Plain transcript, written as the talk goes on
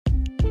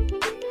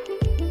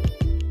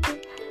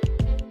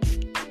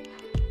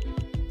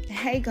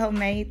Hey, Go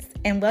Mates,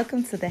 and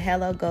welcome to the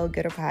Hello Go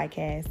Getter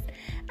podcast.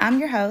 I'm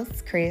your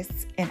host,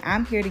 Chris, and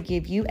I'm here to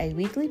give you a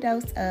weekly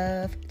dose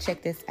of,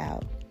 check this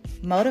out,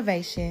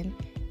 motivation,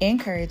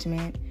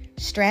 encouragement,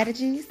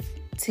 strategies,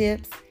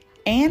 tips,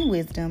 and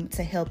wisdom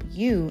to help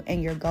you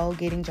in your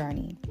goal-getting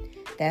journey.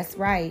 That's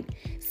right.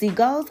 See,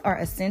 goals are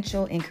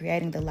essential in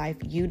creating the life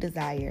you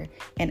desire,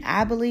 and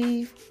I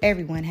believe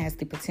everyone has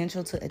the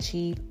potential to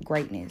achieve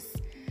greatness.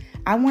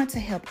 I want to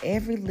help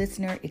every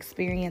listener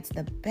experience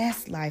the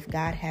best life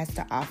God has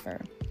to offer.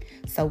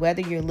 So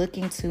whether you're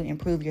looking to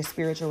improve your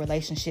spiritual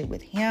relationship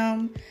with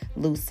Him,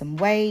 lose some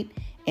weight,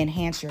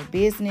 enhance your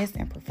business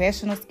and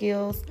professional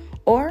skills,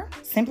 or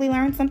simply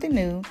learn something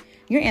new,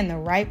 you're in the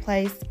right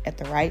place at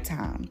the right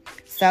time.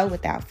 So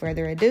without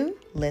further ado,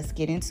 let's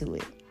get into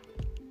it.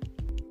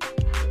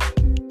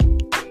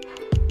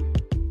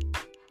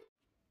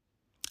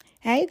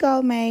 Hey,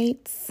 Go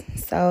Mates.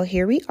 So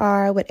here we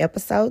are with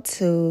episode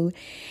 2.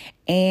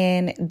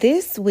 And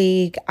this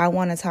week, I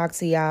want to talk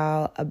to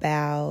y'all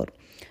about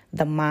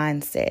the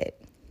mindset,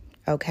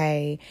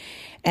 okay?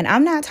 And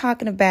I'm not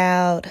talking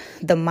about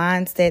the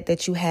mindset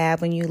that you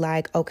have when you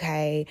like,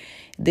 okay,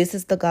 this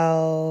is the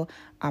goal.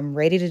 I'm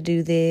ready to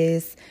do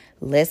this.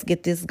 Let's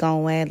get this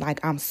going.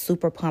 Like, I'm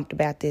super pumped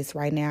about this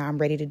right now. I'm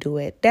ready to do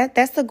it.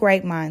 That's a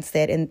great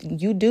mindset.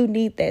 And you do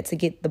need that to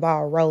get the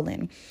ball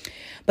rolling.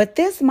 But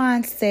this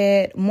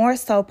mindset more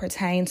so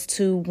pertains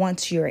to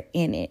once you're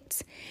in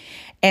it.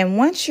 And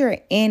once you're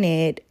in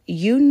it,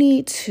 you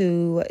need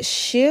to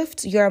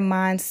shift your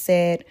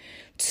mindset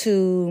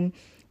to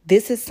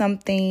this is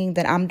something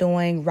that I'm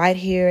doing right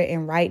here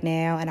and right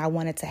now, and I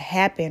want it to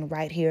happen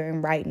right here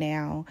and right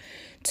now,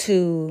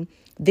 to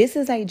this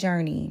is a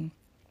journey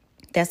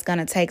that's going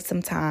to take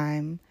some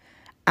time.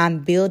 I'm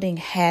building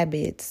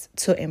habits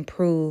to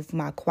improve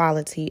my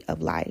quality of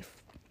life.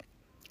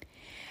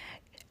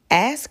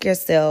 Ask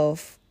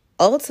yourself,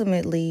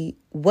 ultimately,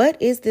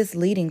 what is this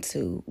leading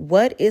to?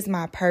 What is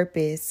my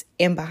purpose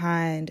in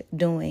behind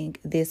doing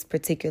this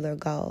particular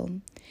goal?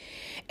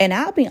 And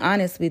I'll be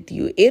honest with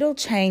you, it'll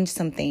change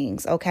some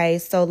things, okay?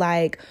 So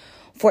like,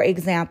 for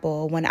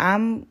example, when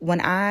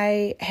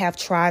I have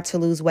tried to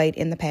lose weight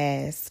in the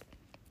past,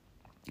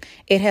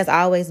 it has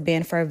always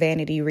been for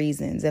vanity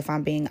reasons, if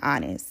I'm being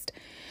honest.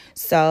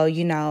 So,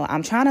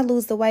 I'm trying to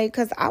lose the weight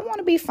because I want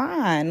to be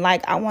fine.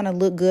 Like, I want to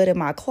look good in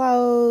my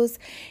clothes.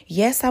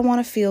 Yes, I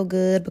want to feel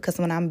good because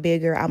when I'm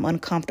bigger, I'm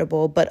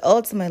uncomfortable. But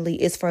ultimately,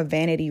 it's for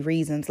vanity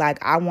reasons.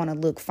 Like, I want to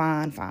look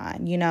fine.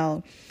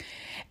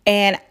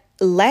 And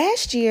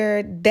last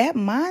year, that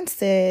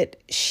mindset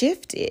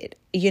shifted.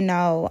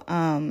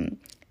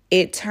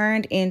 It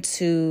turned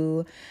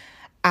into,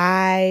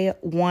 I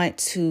want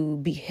to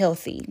be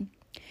healthy.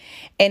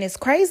 And it's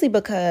crazy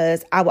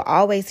because I will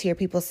always hear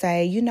people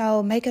say,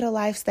 make it a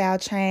lifestyle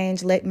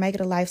change, make it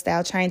a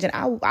lifestyle change. And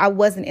I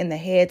wasn't in the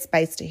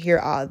headspace to hear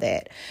all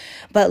that.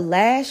 But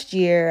last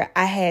year,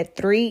 I had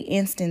 3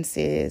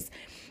 instances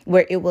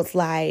where it was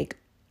like,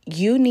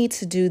 you need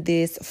to do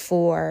this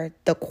for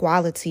the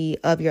quality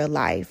of your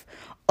life.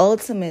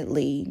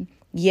 Ultimately,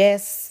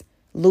 yes,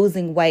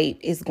 losing weight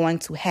is going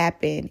to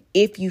happen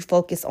if you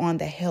focus on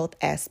the health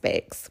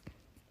aspects.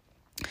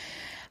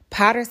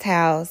 Potter's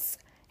House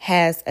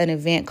has an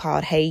event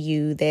called Hey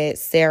You that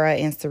Sarah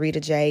and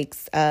Sarita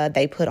Jakes,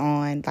 they put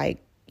on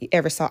like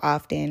ever so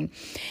often.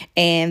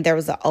 And there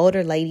was an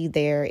older lady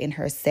there in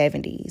her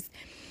 70s.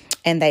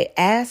 And they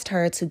asked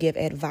her to give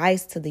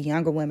advice to the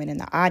younger women in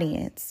the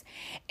audience.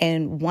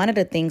 And one of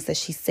the things that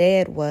she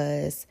said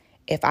was,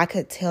 if I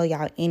could tell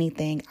y'all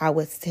anything, I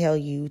would tell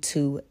you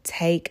to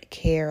take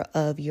care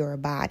of your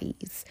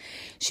bodies.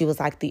 She was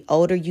like, the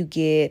older you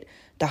get,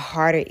 the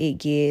harder it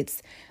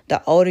gets.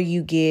 The older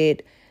you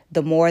get,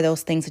 the more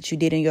those things that you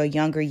did in your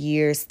younger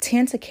years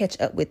tend to catch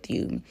up with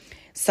you.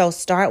 So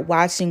start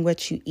watching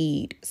what you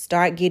eat,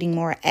 start getting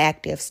more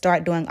active,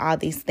 start doing all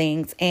these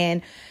things.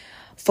 And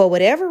for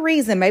whatever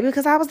reason, maybe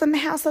because I was in the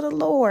house of the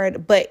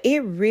Lord, but it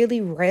really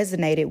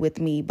resonated with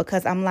me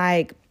because I'm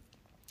like,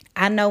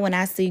 I know when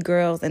I see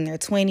girls in their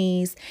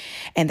 20s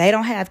and they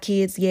don't have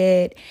kids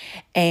yet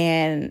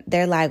and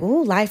they're like,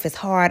 ooh, life is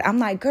hard. I'm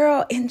like,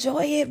 girl,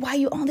 enjoy it. Why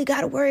you only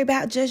got to worry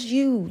about just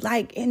you?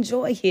 Like,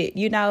 enjoy it.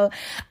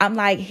 I'm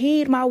like,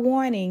 heed my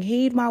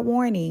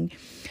warning.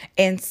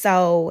 And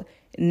so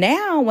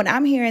now when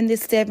I'm hearing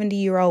this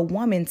 70-year-old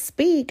woman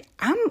speak,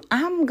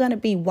 I'm going to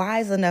be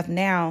wise enough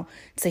now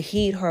to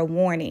heed her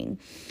warning.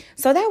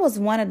 So that was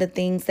one of the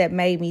things that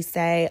made me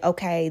say,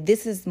 okay,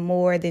 this is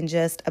more than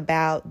just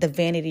about the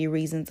vanity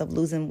reasons of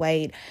losing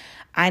weight.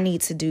 I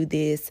need to do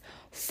this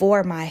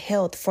for my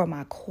health, for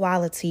my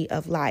quality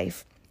of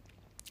life.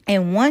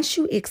 And once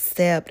you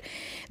accept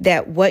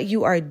that what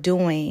you are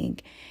doing,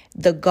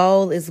 the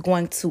goal is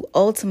going to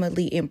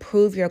ultimately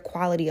improve your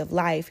quality of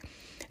life,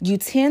 you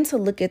tend to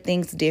look at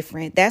things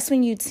different. That's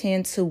when you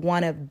tend to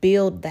want to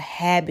build the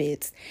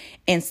habits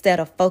instead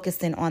of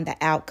focusing on the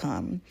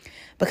outcome.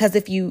 Because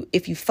if you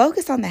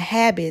focus on the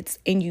habits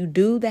and you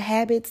do the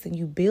habits and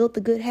you build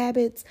the good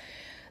habits,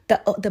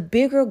 the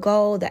bigger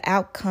goal, the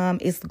outcome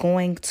is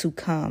going to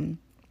come.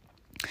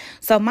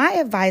 So my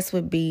advice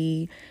would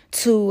be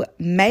to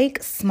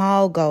make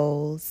small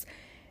goals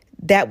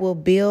that will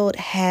build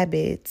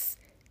habits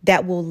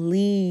that will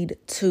lead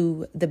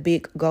to the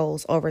big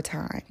goals over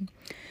time.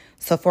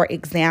 So for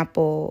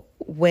example,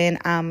 when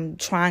I'm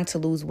trying to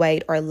lose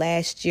weight, or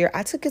last year,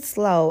 I took it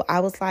slow. I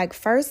was like,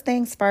 first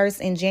things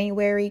first, in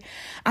January,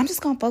 I'm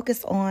just going to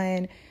focus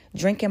on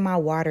drinking my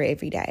water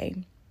every day.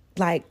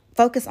 Like,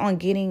 focus on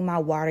getting my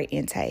water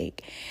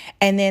intake.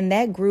 And then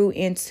that grew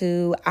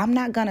into, I'm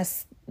not going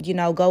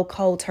to, go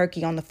cold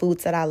turkey on the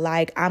foods that I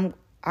like. I'm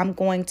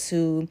going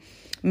to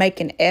make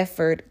an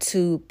effort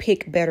to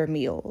pick better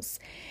meals.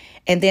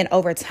 And then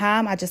over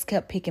time, I just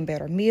kept picking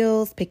better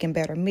meals.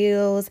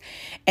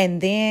 And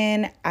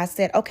then I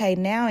said, okay,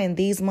 now in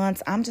these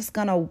months, I'm just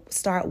going to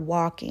start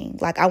walking.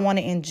 Like, I want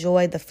to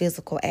enjoy the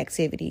physical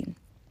activity.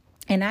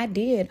 And I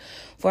did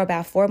for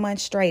about 4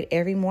 months straight.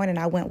 Every morning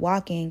I went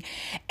walking.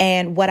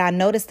 And what I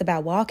noticed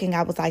about walking,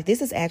 I was like,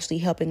 this is actually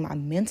helping my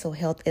mental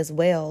health as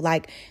well.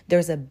 Like,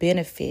 there's a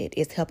benefit.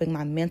 It's helping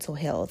my mental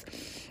health.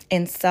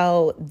 And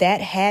so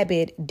that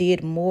habit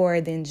did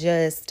more than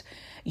just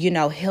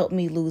help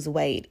me lose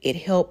weight. It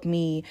helped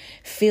me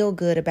feel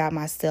good about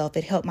myself.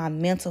 It helped my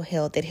mental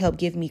health. It helped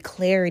give me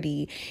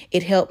clarity.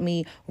 It helped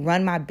me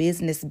run my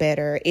business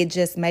better. It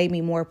just made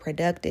me more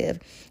productive.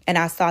 And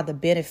I saw the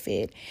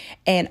benefit.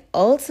 And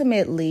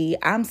ultimately,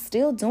 I'm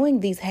still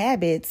doing these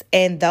habits.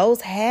 And those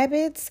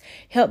habits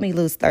helped me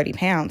lose 30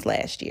 pounds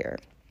last year.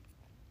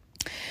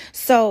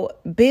 So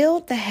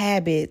build the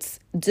habits,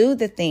 do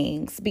the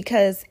things,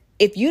 because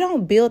if you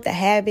don't build the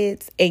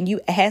habits and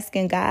you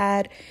asking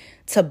God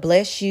to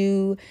bless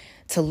you,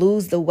 to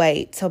lose the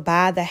weight, to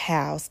buy the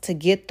house, to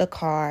get the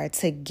car,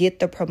 to get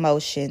the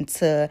promotion,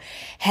 to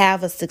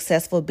have a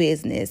successful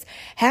business,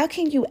 how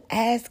can you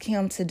ask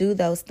him to do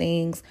those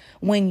things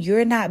when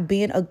you're not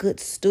being a good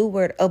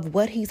steward of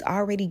what he's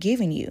already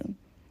given you?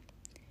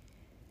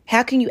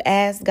 How can you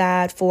ask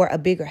God for a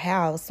bigger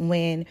house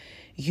when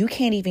you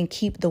can't even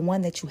keep the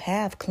one that you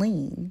have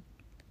clean?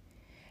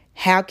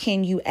 How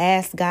can you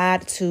ask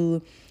God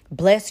to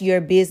bless your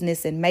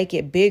business and make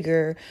it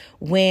bigger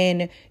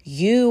when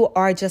you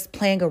are just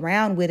playing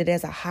around with it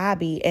as a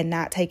hobby and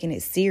not taking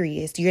it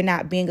serious? You're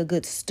not being a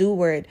good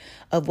steward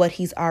of what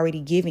he's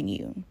already given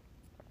you.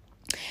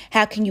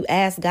 How can you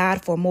ask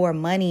God for more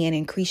money and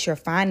increase your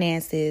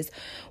finances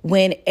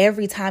when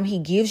every time he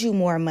gives you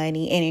more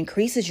money and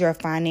increases your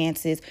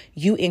finances,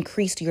 you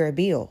increase your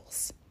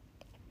bills?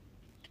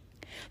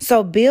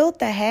 So build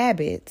the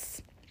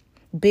habits.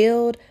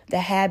 Build the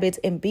habits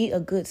and be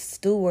a good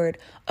steward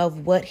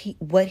of what he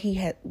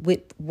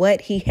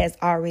has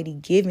already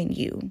given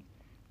you.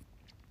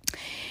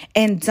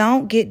 And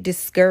don't get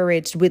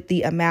discouraged with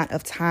the amount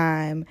of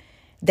time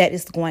that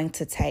it's going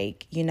to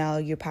take.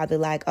 You're probably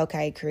like,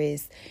 okay,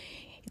 Chris,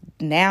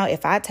 now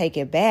if I take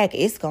it back,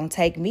 it's going to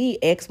take me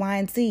X, Y,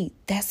 and Z.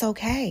 That's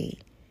okay.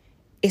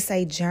 It's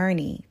a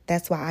journey.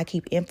 That's why I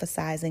keep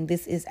emphasizing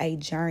this is a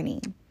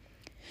journey.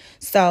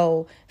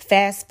 So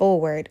fast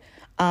forward,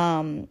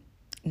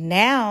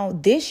 now,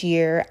 this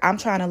year, I'm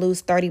trying to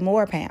lose 30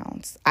 more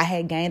pounds. I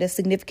had gained a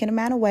significant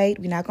amount of weight.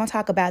 We're not going to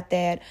talk about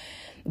that.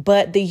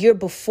 But the year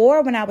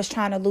before, when I was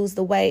trying to lose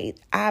the weight,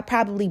 I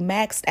probably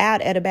maxed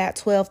out at about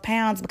 12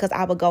 pounds because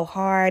I would go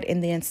hard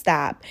and then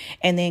stop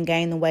and then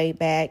gain the weight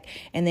back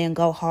and then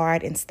go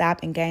hard and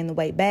stop and gain the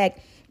weight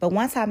back. But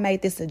once I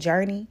made this a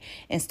journey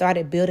and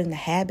started building the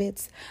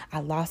habits, I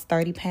lost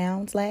 30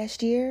 pounds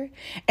last year.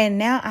 And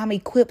now I'm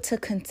equipped to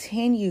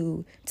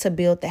continue to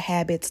build the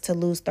habits to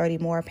lose 30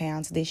 more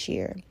pounds this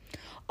year.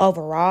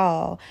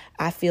 Overall,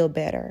 I feel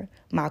better.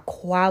 My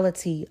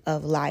quality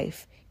of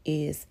life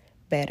is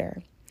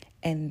better.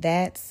 And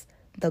that's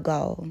the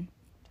goal.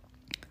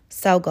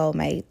 So, goal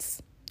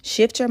mates,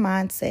 shift your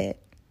mindset.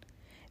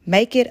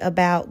 Make it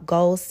about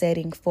goal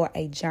setting for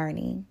a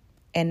journey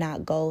and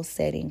not goal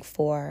setting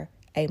for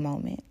a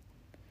moment.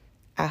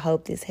 I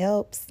hope this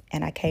helps,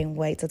 and I can't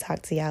wait to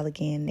talk to y'all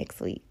again next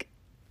week.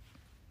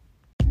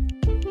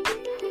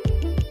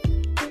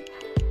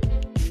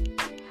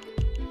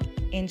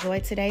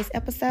 Enjoyed today's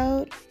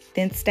episode?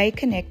 Then stay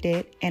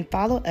connected and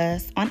follow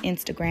us on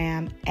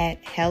Instagram at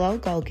Hello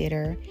Go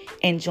Getter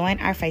and join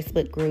our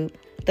Facebook group,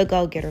 The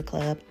Go Getter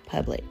Club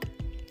Public.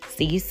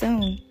 See you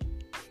soon.